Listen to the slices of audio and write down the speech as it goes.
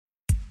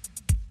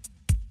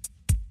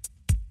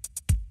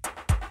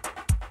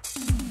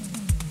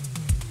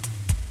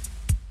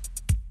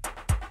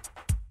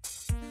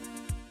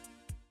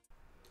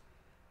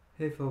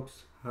Hey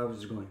folks,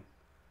 how's it going?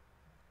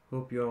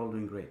 Hope you're all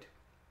doing great.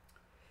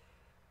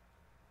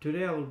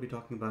 Today I will be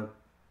talking about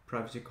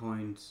privacy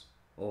coins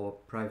or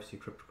privacy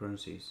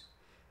cryptocurrencies.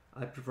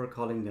 I prefer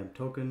calling them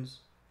tokens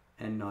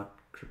and not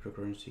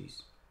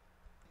cryptocurrencies.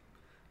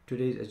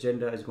 Today's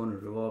agenda is going to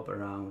revolve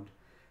around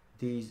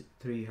these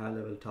three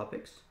high-level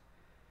topics.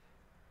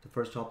 The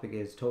first topic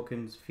is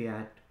tokens,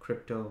 fiat,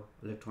 crypto,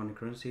 electronic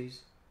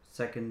currencies.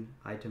 Second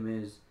item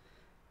is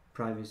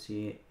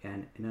privacy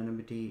and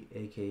anonymity,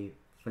 aka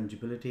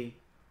fungibility.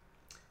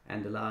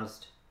 And the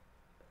last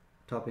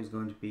topic is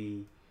going to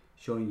be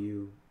showing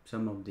you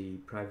some of the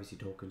privacy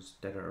tokens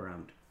that are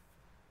around.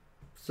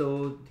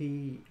 So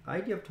the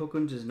idea of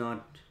tokens is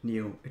not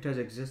new. It has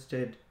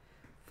existed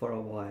for a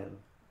while.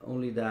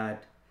 Only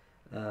that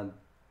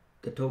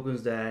the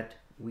tokens that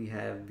we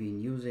have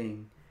been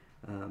using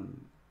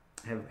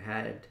have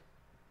had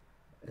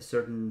a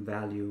certain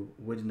value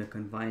within the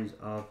confines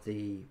of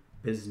the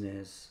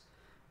business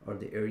or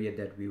the area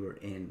that we were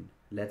in.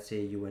 Let's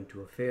say you went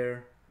to a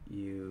fair,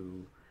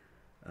 you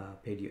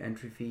paid your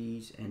entry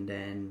fees, and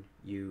then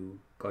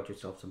you got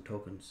yourself some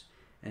tokens.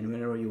 And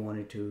whenever you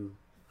wanted to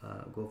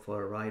go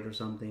for a ride or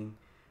something,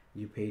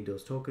 you paid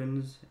those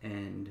tokens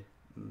and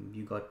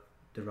you got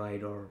the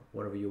ride or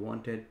whatever you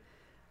wanted.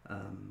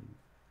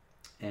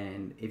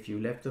 And if you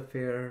left the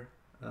fair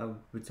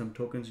with some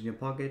tokens in your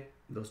pocket,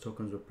 those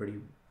tokens were pretty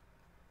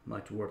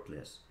much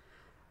worthless.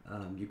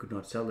 You could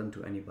not sell them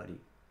to anybody.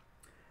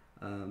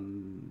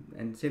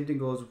 And same thing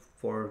goes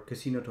for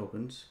casino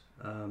tokens.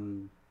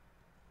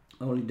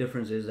 Only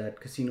difference is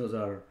that casinos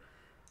are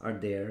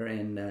there,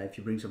 and if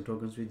you bring some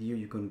tokens with you,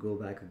 you can go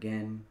back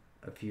again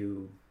a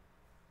few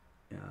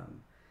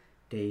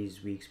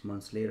days, weeks,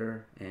 months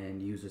later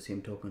and use the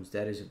same tokens.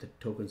 That is, if the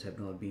tokens have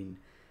not been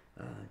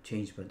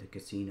changed by the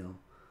casino.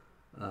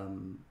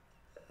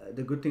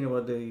 The good thing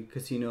about the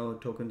casino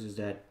tokens is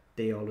that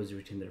they always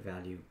retain their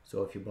value.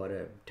 So if you bought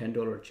a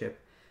 $10 chip,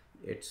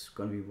 it's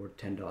going to be worth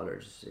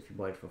 $10. If you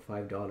buy it for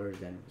 $5,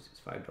 then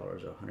it's $5 or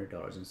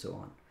 $100 and so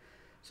on.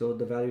 So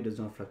the value does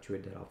not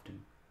fluctuate that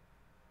often.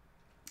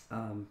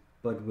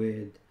 But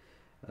with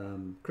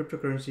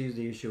cryptocurrencies,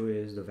 the issue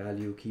is the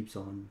value keeps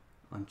on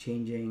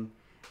changing,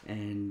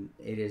 and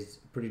it is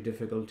pretty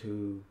difficult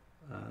to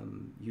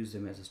use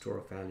them as a store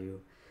of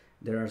value.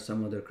 There are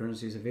some other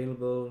currencies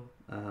available,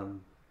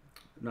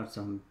 not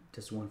some,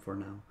 just one for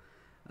now.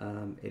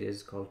 It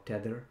is called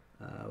Tether,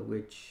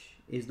 which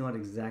is not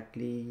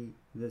exactly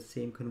the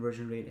same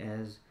conversion rate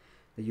as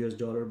the US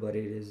dollar, but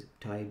it is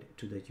tied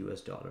to the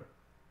US dollar.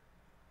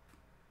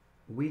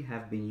 We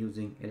have been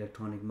using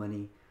electronic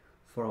money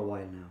for a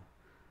while now,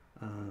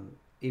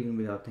 even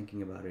without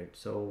thinking about it.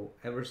 So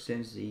ever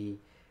since the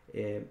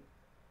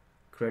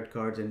credit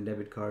cards and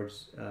debit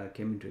cards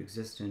came into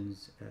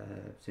existence,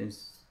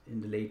 since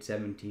in the late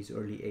 70s,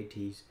 early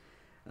 80s,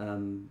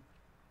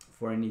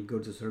 for any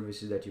goods or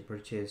services that you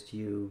purchased,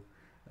 you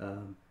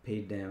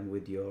paid them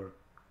with your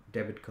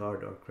debit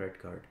card or credit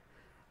card.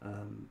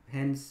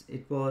 Hence,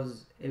 it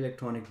was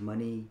electronic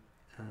money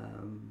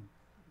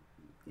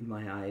in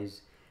my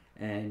eyes,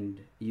 and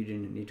you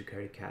didn't need to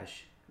carry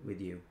cash with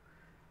you.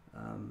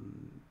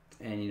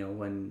 And you know,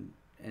 when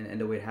and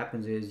the way it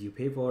happens is you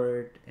pay for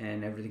it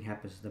and everything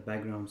happens in the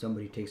background.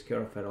 Somebody takes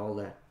care of it,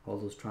 all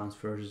those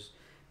transfers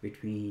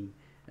between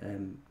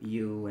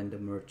you and the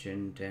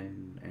merchant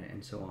and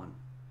so on.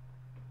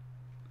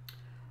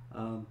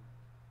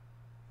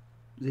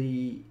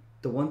 The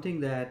one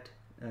thing that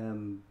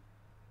the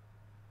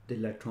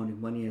electronic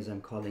money, as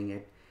I'm calling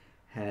it,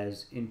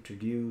 has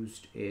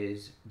introduced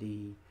is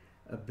the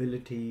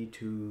ability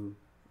to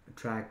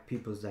track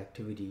people's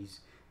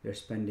activities, their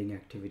spending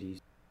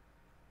activities.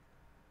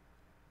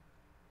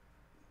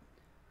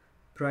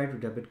 Prior to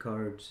debit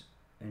cards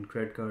and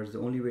credit cards, the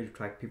only way to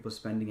track people's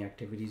spending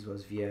activities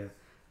was via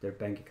their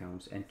bank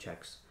accounts and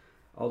checks.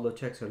 Although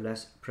checks are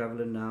less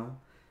prevalent now,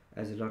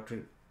 as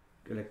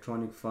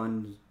electronic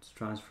funds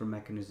transfer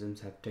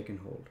mechanisms have taken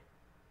hold.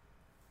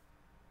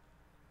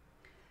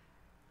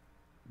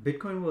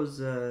 Bitcoin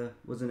was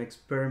an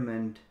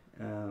experiment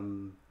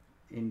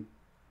in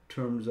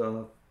terms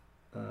of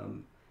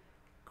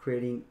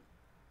creating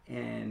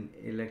an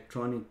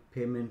electronic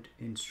payment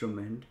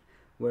instrument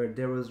where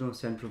there was no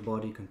central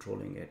body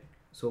controlling it.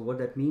 So what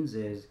that means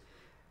is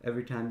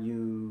every time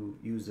you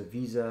use a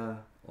Visa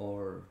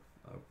or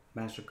a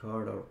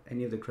MasterCard or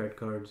any of the credit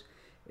cards,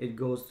 it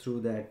goes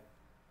through that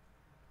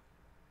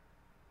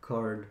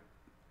card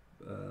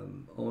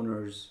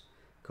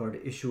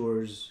card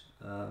issuers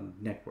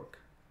network.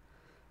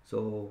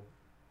 So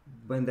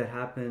when that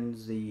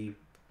happens, the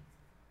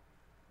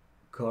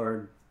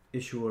card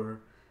issuer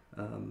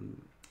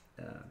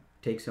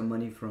takes some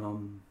money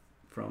from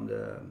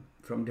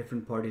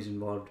different parties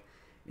involved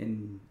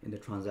in the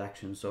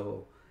transaction.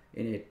 So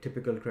in a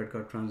typical credit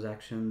card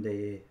transaction,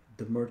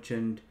 the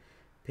merchant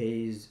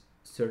pays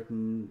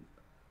certain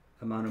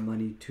amount of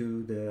money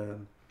to the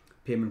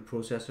payment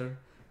processor.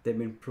 The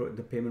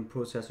payment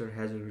processor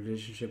has a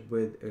relationship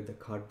with the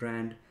card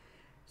brand,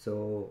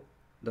 so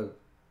the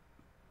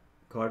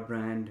card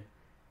brand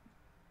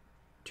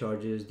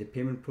charges the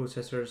payment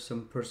processor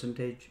some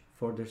percentage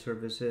for their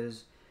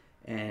services,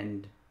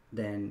 and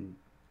then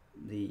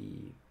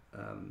the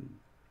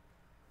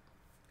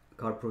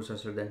card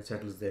processor then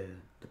settles the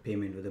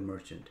payment with the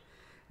merchant.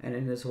 And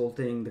in this whole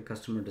thing, the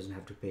customer doesn't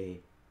have to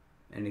pay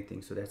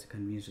anything, so that's a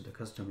convenience to the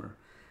customer.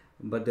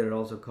 But there are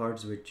also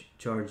cards which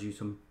charge you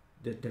some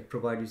that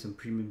provide you some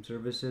premium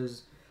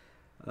services,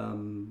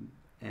 and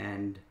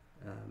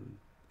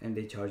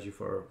they charge you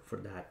for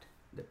that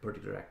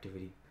particular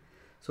activity.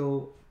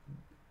 So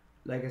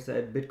like I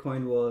said,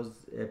 Bitcoin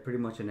was pretty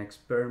much an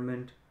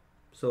experiment.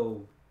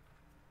 So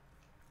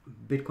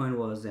Bitcoin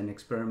was an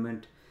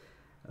experiment,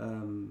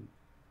 and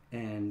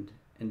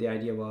the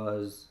idea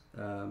was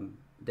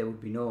there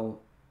would be no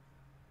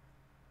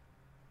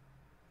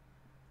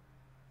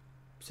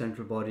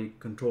central body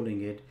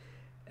controlling it.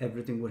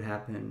 Everything would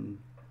happen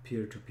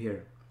peer to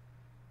peer.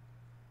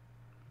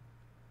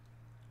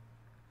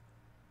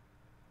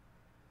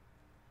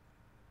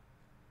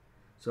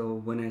 So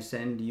when I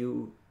send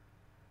you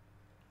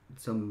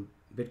some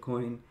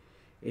Bitcoin,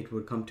 it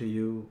would come to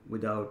you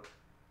without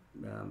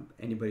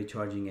anybody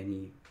charging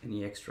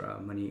any extra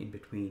money in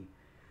between.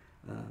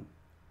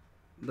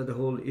 But the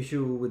whole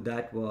issue with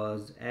that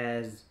was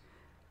as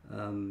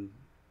the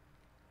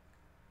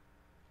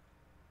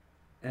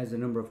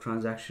number of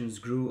transactions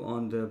grew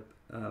on the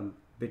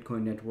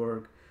Bitcoin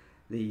network,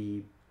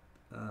 the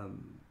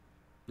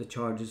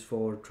charges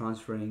for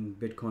transferring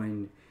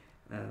Bitcoin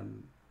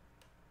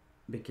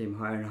became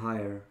higher and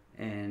higher,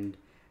 and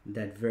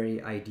that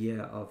very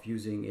idea of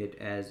using it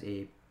as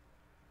a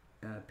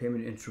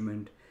payment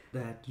instrument,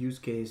 that use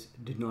case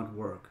did not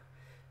work,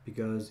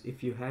 because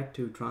if you had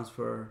to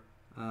transfer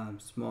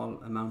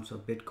small amounts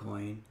of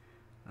Bitcoin,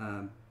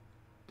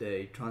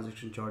 the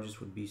transaction charges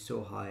would be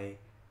so high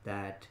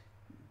that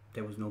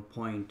there was no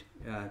point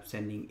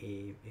sending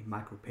a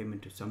micro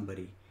payment to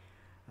somebody.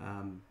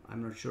 I'm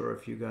not sure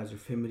if you guys are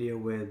familiar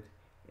with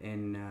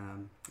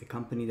a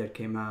company that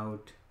came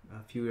out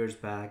a few years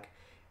back.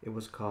 It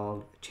was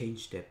called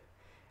ChangeTip,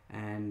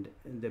 and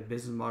the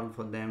business model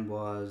for them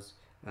was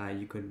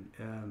you could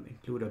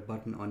include a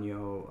button on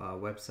your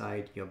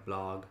website, your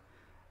blog,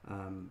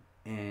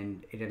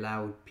 and it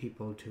allowed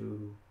people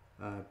to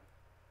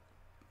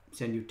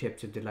send you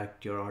tips if they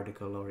liked your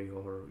article or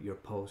your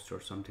post or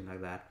something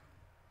like that.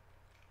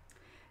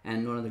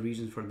 And one of the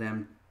reasons for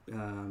them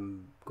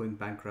going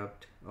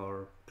bankrupt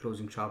or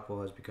closing shop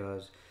was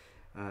because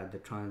the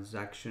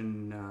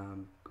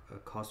transaction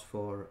cost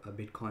for a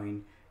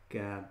Bitcoin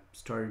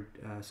started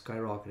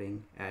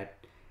skyrocketing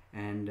at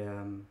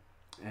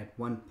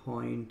one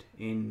point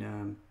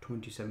in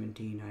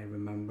 2017. I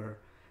remember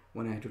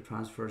when I had to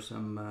transfer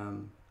some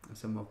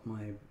of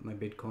my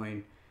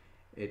Bitcoin,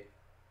 it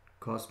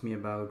cost me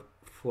about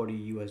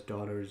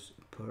 $40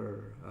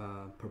 per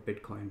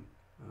Bitcoin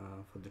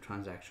for the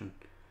transaction.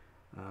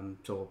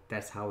 So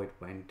that's how it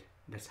went.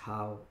 That's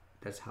how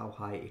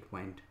high it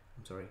went.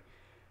 I'm sorry.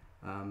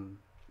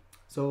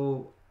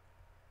 So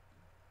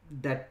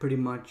that pretty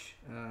much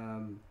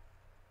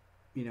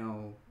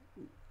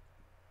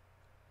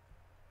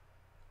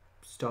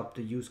stopped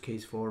the use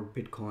case for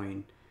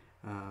Bitcoin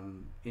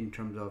in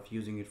terms of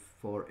using it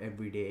for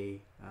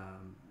everyday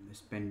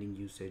spending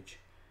usage,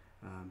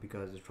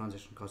 because the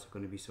transaction costs are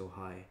going to be so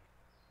high.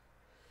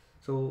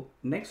 So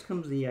next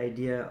comes the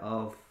idea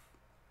of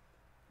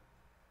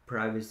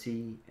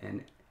privacy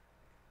and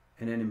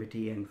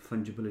anonymity and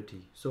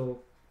fungibility.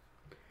 So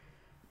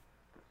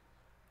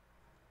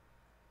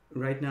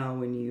right now,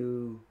 when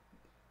you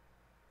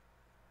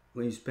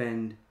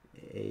spend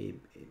a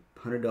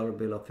 $100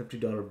 bill or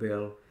 $50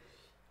 bill,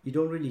 you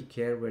don't really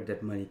care where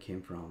that money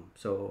came from.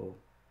 So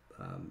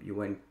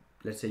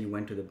let's say you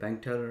went to the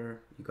bank teller,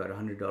 you got a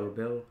 $100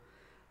 bill,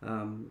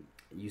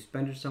 you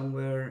spent it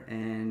somewhere,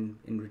 and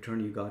in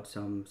return you got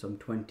some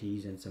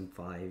 20s and some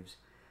 5s,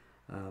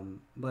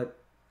 but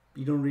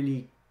you don't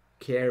really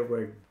care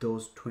where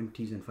those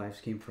 20s and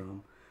 5s came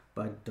from.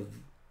 But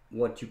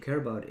what you care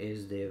about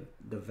is the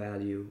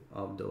value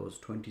of those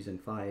 20s and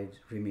 5s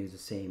remains the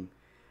same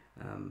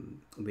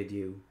with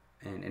you,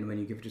 and when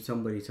you give it to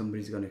somebody's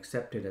going to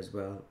accept it as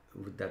well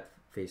with that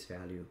face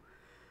value.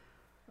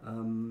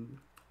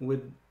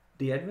 With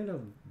the advent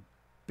of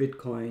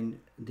Bitcoin,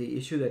 the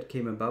issue that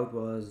came about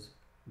was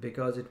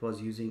because it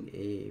was using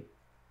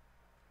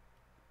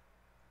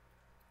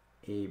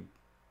a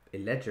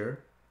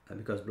ledger,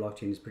 because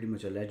blockchain is pretty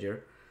much a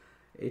ledger.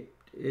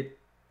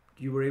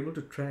 You were able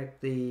to track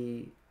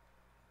a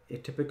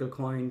typical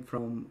coin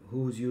from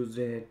who's used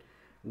it,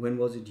 when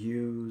was it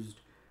used.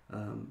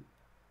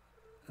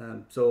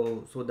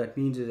 So that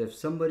means that if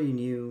somebody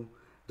knew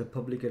the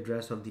public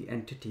address of the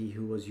entity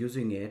who was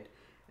using it,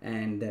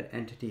 and that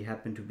entity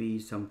happened to be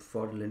some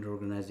fraudulent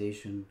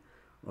organization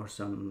or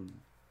some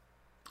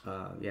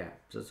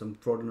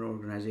fraudulent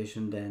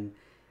organization, then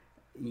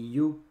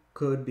you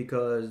could,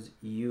 because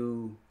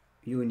you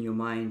in your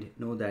mind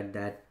know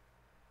that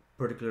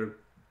particular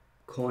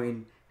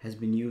coin has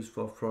been used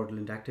for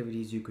fraudulent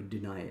activities, you could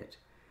deny it.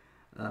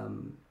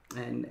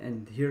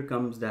 And here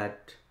comes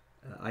that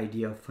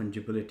idea of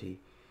fungibility,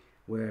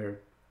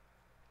 where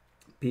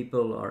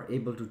people are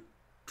able to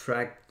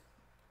track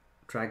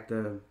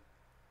the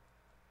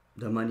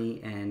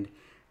money, and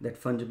that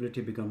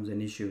fungibility becomes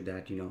an issue,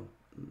 that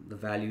the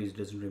values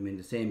doesn't remain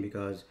the same,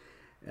 because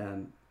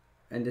um,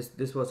 and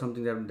this was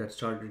something that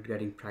started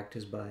getting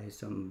practiced by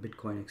some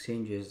Bitcoin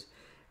exchanges.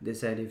 They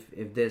said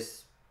if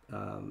this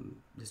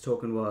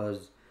token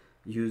was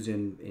used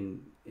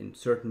in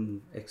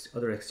certain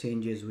other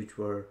exchanges which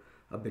were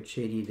a bit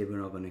shady, they were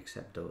not going to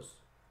accept those.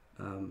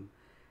 um,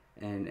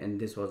 and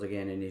this was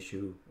again an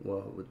issue,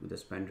 well, with the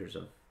spenders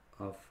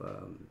of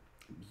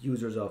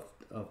users of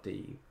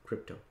the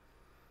crypto.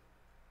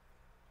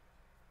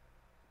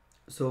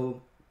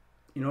 So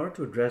in order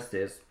to address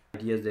this,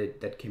 ideas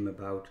that came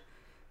about,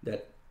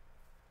 that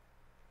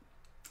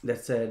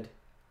said,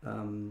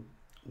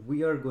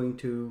 we are going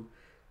to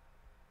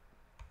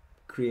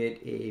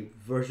create a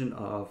version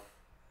of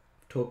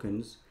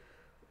tokens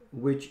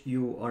which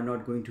you are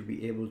not going to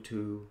be able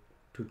to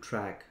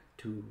track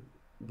to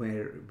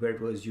where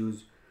it was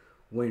used,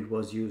 when it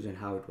was used, and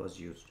how it was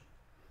used.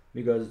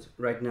 Because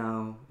right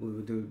now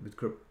with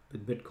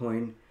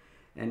Bitcoin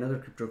and other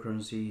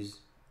cryptocurrencies,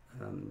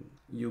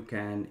 you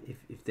can,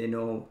 if they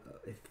know,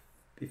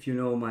 if you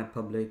know my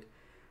public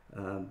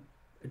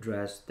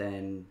address,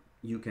 then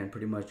you can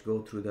pretty much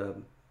go through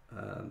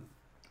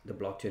the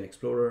blockchain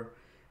explorer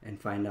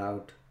and find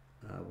out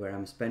where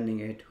I'm spending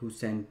it, who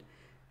sent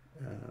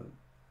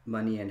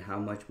money, and how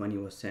much money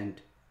was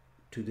sent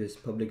to this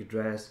public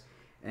address,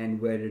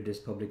 and where did this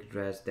public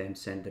address then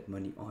send that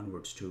money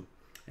onwards to.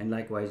 And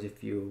likewise,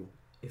 if you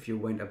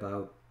went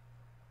about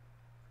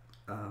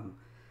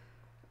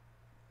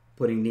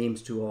putting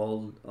names to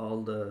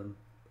all the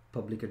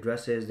public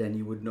addresses, then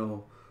you would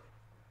know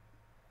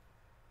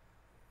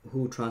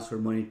who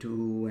transferred money to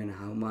who and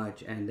how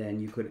much, and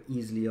then you could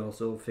easily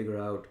also figure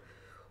out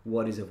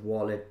what is a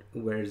wallet,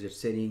 where is it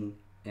sitting,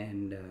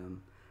 and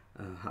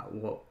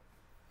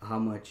how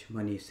much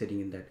money is sitting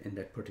in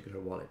that particular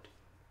wallet.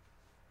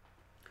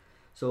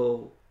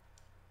 So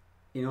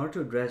in order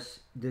to address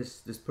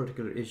this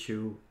particular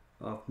issue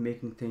of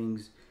making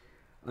things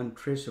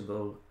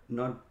untraceable,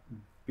 not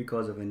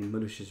because of any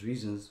malicious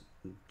reasons,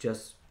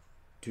 just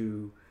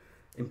to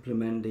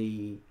implement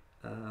the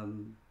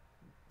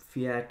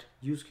fiat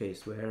use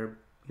case, where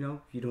you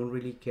don't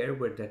really care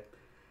where that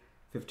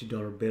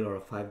 $50 bill or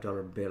a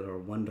 $5 bill or a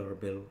 $1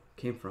 bill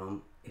came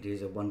from. It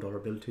is a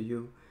 $1 bill to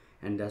you,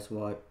 and that's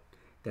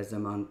the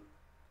amount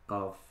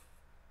of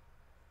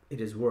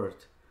it is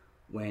worth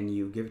when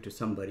you give it to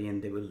somebody,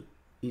 and they will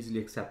easily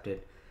accept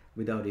it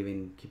without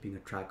even keeping a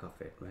track of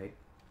it, right?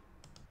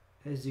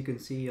 As you can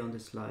see on the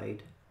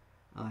slide,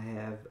 I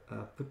have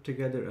put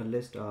together a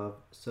list of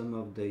some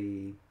of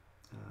the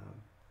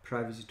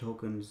privacy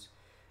tokens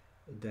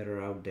that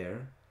are out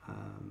there,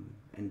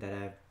 and that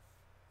I've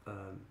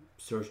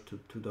searched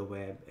to the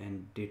web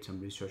and did some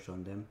research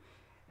on them,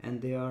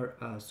 and they are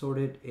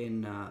sorted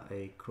in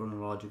a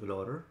chronological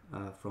order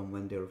from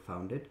when they were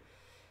founded.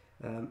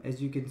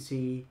 As you can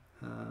see,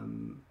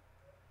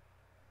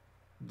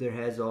 there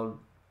has always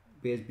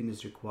been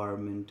this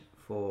requirement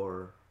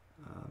for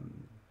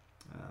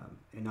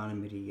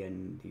anonymity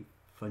and the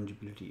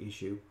fungibility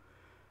issue.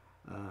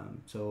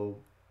 So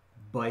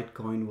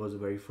Bitcoin was the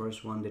very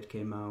first one that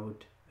came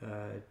out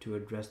to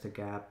address the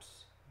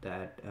gaps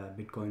that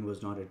Bitcoin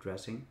was not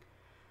addressing.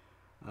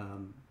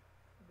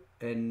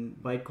 And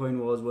Bitcoin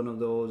was one of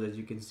those, as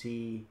you can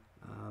see,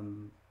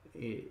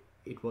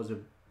 it was a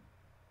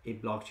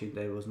blockchain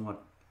that was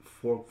not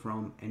forked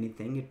from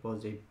anything. It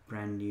was a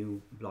brand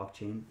new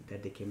blockchain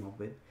that they came up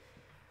with.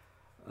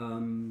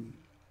 And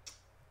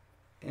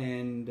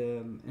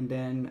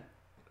then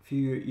a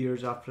few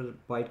years after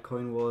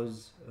Bitcoin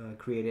was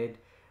created,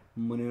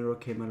 Monero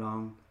came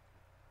along,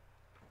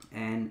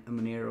 and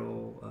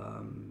Monero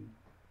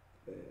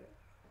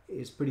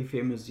is pretty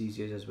famous these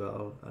days as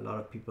well. A lot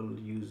of people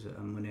use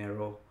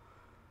Monero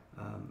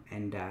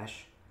and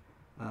Dash.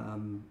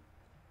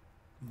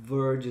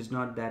 Verge is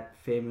not that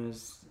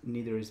famous,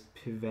 neither is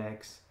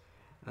PivX.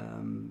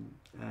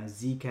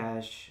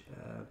 Zcash,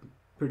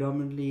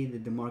 predominantly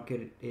the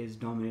market is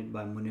dominated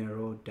by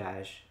Monero,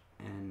 Dash,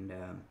 and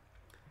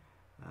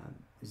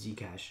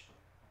Zcash.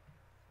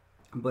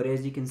 But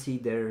as you can see,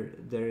 there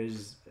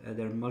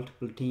are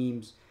multiple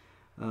teams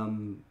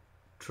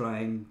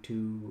trying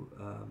to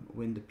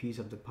win the piece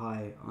of the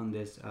pie on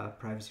this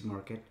privacy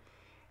market,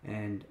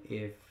 and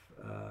if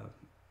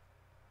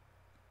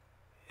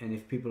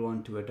people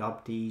want to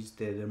adopt these,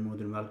 they're more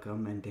than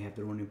welcome, and they have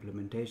their own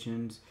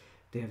implementations,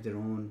 they have their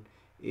own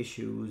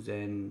issues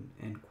and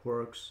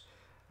quirks.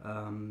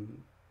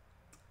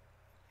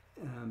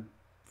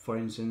 For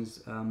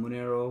instance,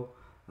 Monero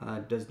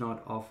does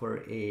not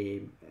offer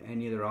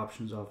any other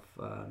options of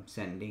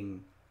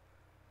sending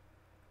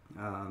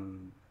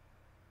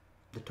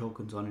the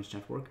tokens on its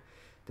network.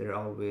 They're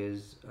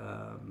always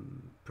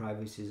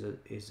privacy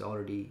is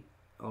already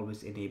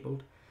always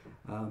enabled.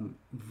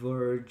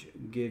 Verge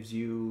gives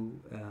you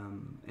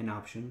an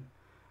option.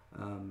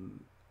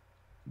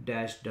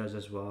 Dash does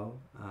as well.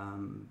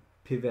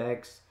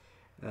 PivX,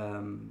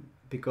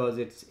 because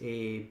it's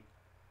a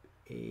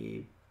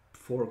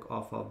fork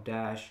off of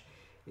Dash,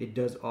 it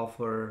does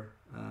offer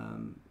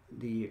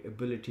the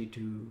ability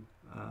to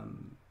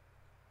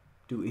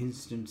do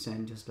instant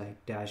send just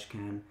like Dash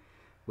can,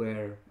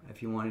 where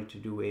if you wanted to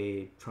do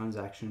a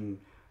transaction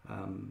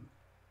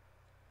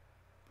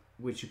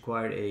which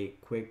required a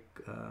quick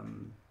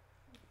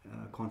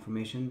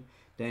confirmation,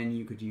 then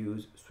you could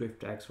use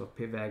SwiftX or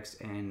PivX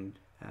and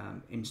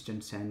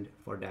instant send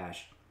for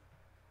Dash.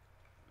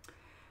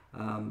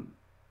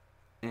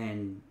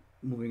 And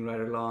moving right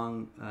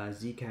along,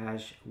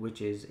 Zcash,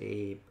 which is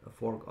a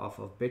fork off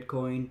of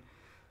Bitcoin.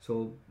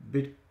 So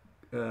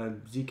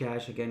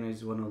Zcash again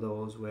is one of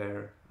those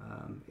where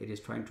it is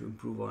trying to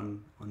improve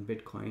on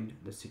Bitcoin,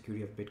 the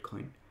security of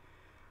Bitcoin,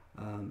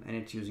 and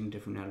it's using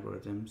different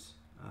algorithms.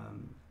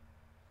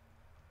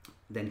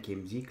 Then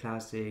came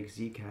Zclassic,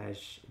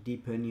 Zcash,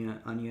 Deep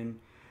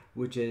Onion,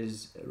 which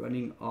is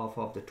running off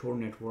of the Tor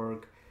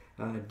network.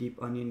 Deep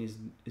Onion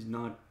is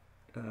not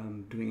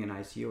doing an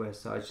ICO as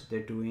such.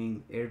 They're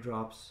doing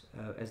airdrops,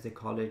 as they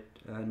call it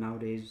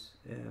nowadays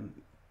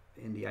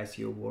in the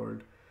ICO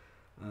world,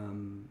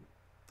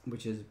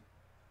 which is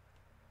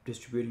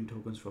distributing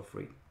tokens for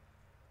free.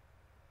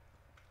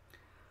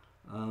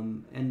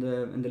 And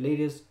the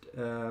latest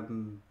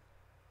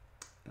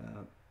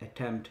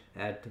attempt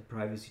at the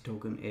privacy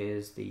token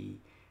is the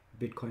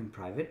Bitcoin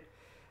Private,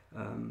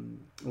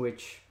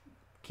 which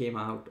came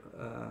out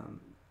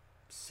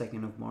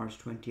 2nd of March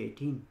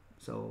 2018.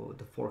 So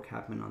the fork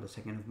happened on the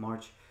 2nd of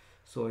March,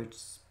 so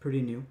it's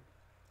pretty new.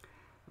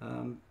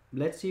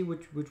 Let's see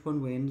which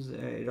one wins.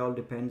 It all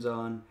depends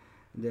on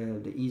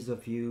the ease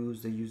of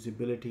use, the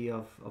usability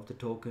of the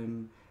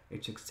token,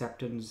 its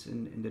acceptance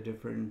in the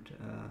different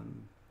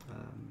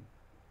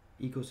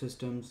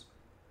ecosystems.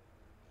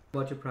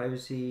 About your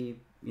privacy,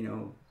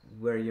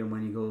 where your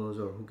money goes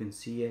or who can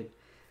see it,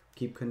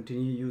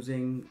 continue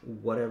using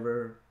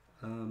whatever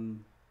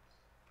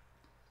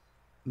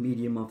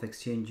medium of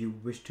exchange you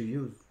wish to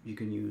use. You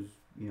can use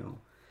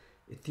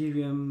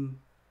Ethereum,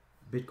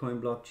 Bitcoin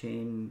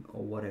blockchain,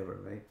 or whatever,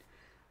 right?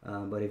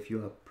 But if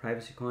you are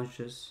privacy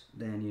conscious,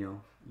 then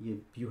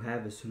you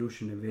have a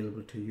solution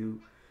available to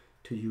you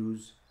to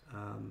use,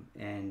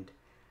 and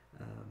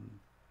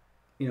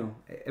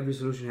every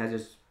solution has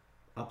its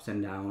ups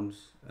and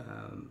downs,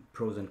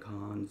 pros and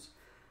cons.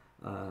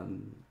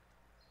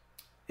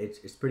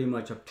 It's pretty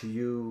much up to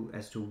you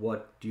as to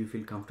what do you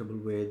feel comfortable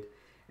with.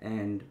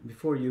 And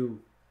before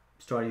you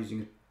start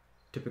using a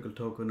typical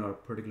token or a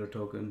particular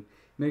token,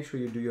 make sure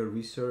you do your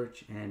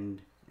research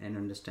and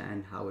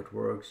understand how it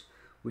works,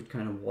 which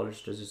kind of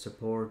wallets does it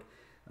support,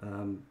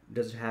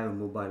 does it have a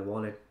mobile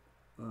wallet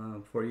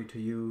for you to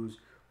use,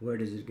 where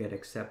does it get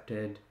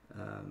accepted.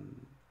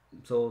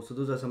 So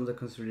those are some of the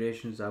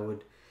considerations I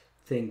would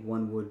think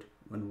one would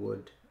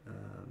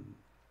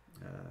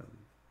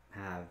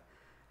have.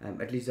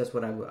 At least that's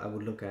what I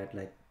would look at.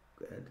 Like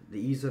the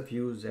ease of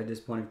use at this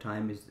point of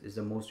time is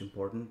the most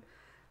important.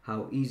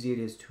 How easy it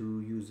is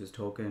to use this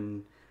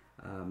token,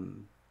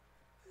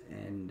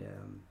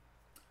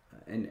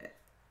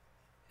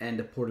 and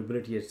the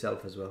portability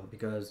itself as well,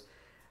 because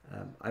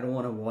I don't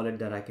want a wallet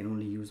that I can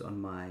only use on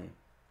my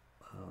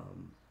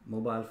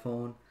mobile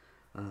phone.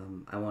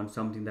 I want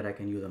something that I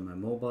can use on my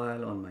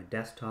mobile, on my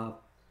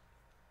desktop,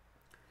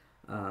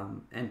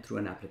 and through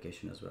an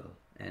application as well.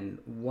 And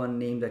one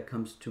name that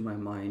comes to my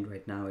mind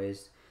right now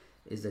is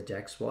the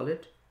Jax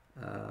wallet.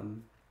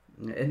 And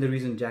the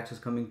reason Jax is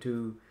coming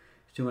to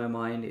my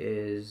mind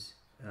is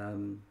I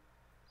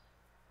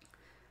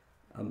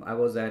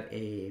was at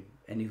an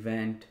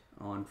event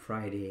on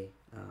Friday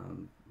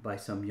by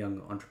some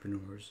young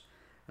entrepreneurs,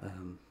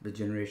 the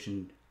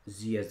Generation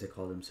Z as they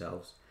call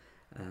themselves,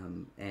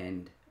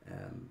 and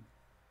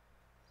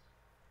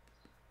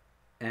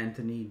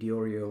Anthony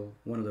Diorio,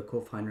 one of the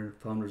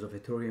co-founders of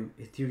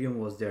Ethereum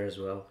was there as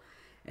well,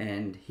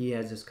 and he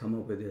has just come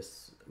up with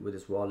this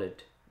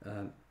wallet.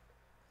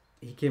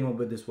 He came up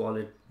with this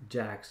wallet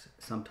Jax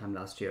sometime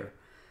last year,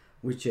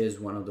 which is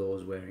one of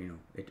those where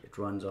it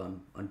runs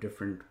on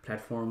different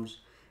platforms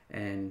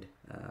and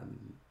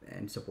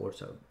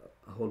supports a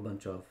whole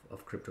bunch of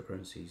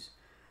cryptocurrencies.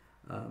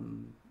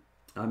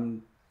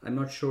 I'm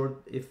not sure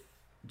if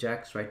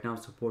Jax right now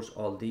supports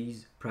all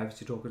these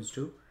privacy tokens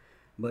too,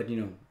 but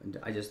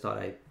I just thought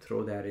I'd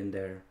throw that in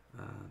there.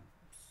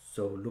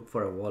 So look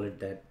for a wallet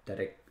that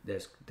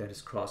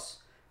is cross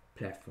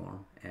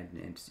platform and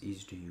it's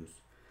easy to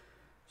use.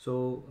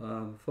 So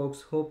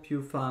folks, hope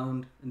you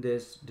found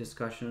this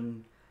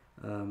discussion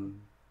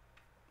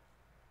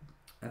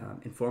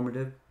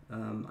informative.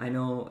 I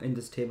know in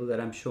this table that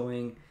I'm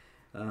showing,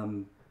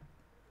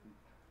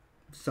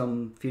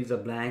 some fields are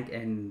blank,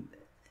 and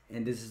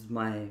this is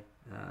my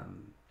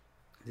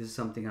this is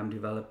something I'm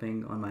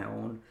developing on my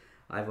own.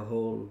 I have a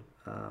whole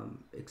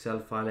Excel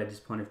file at this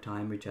point of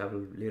time, which I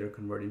will later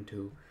convert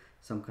into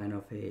some kind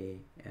of a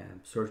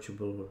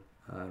searchable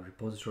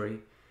repository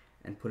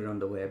and put it on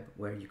the web,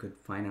 where you could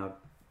find out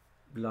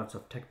lots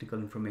of technical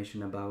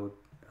information about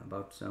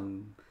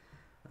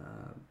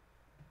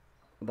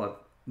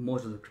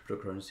most of the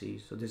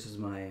cryptocurrencies. So this is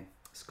my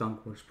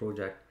skunkworks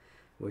project,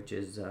 which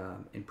is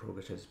in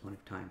progress at this point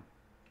of time.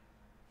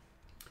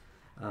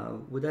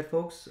 With that,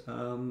 folks,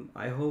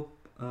 I hope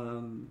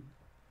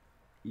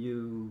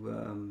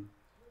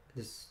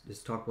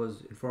this talk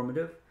was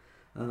informative.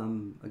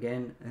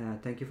 Again,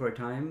 thank you for your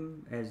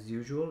time. As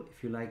usual,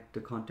 if you like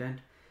the content,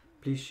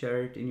 please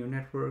share it in your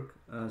network,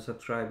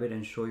 subscribe it,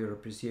 and show your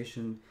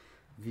appreciation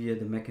via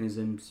the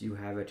mechanisms you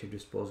have at your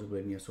disposal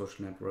in your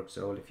social network.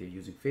 So if you're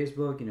using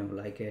Facebook,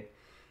 like it.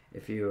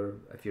 If you're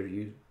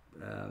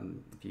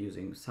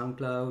using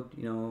SoundCloud,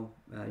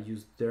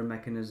 use their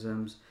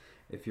mechanisms.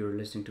 If you're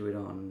listening to it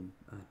on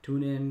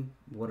TuneIn,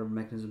 whatever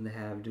mechanism they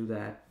have, do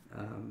that.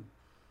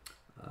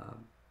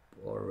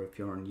 Or if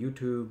you're on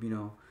YouTube,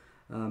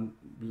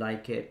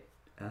 like it,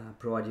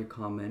 provide your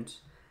comments,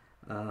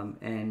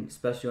 and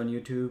especially on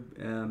YouTube,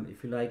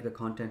 if you like the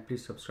content,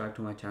 please subscribe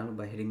to my channel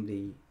by hitting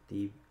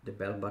the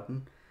bell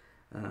button,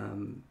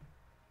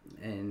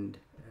 and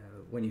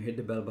when you hit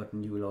the bell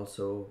button, you will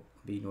also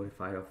be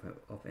notified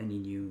of any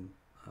new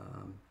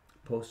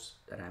posts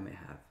that I may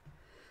have.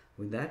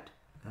 With that,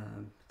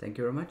 thank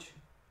you very much.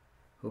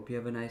 Hope you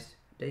have a nice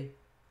day.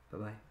 Bye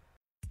bye.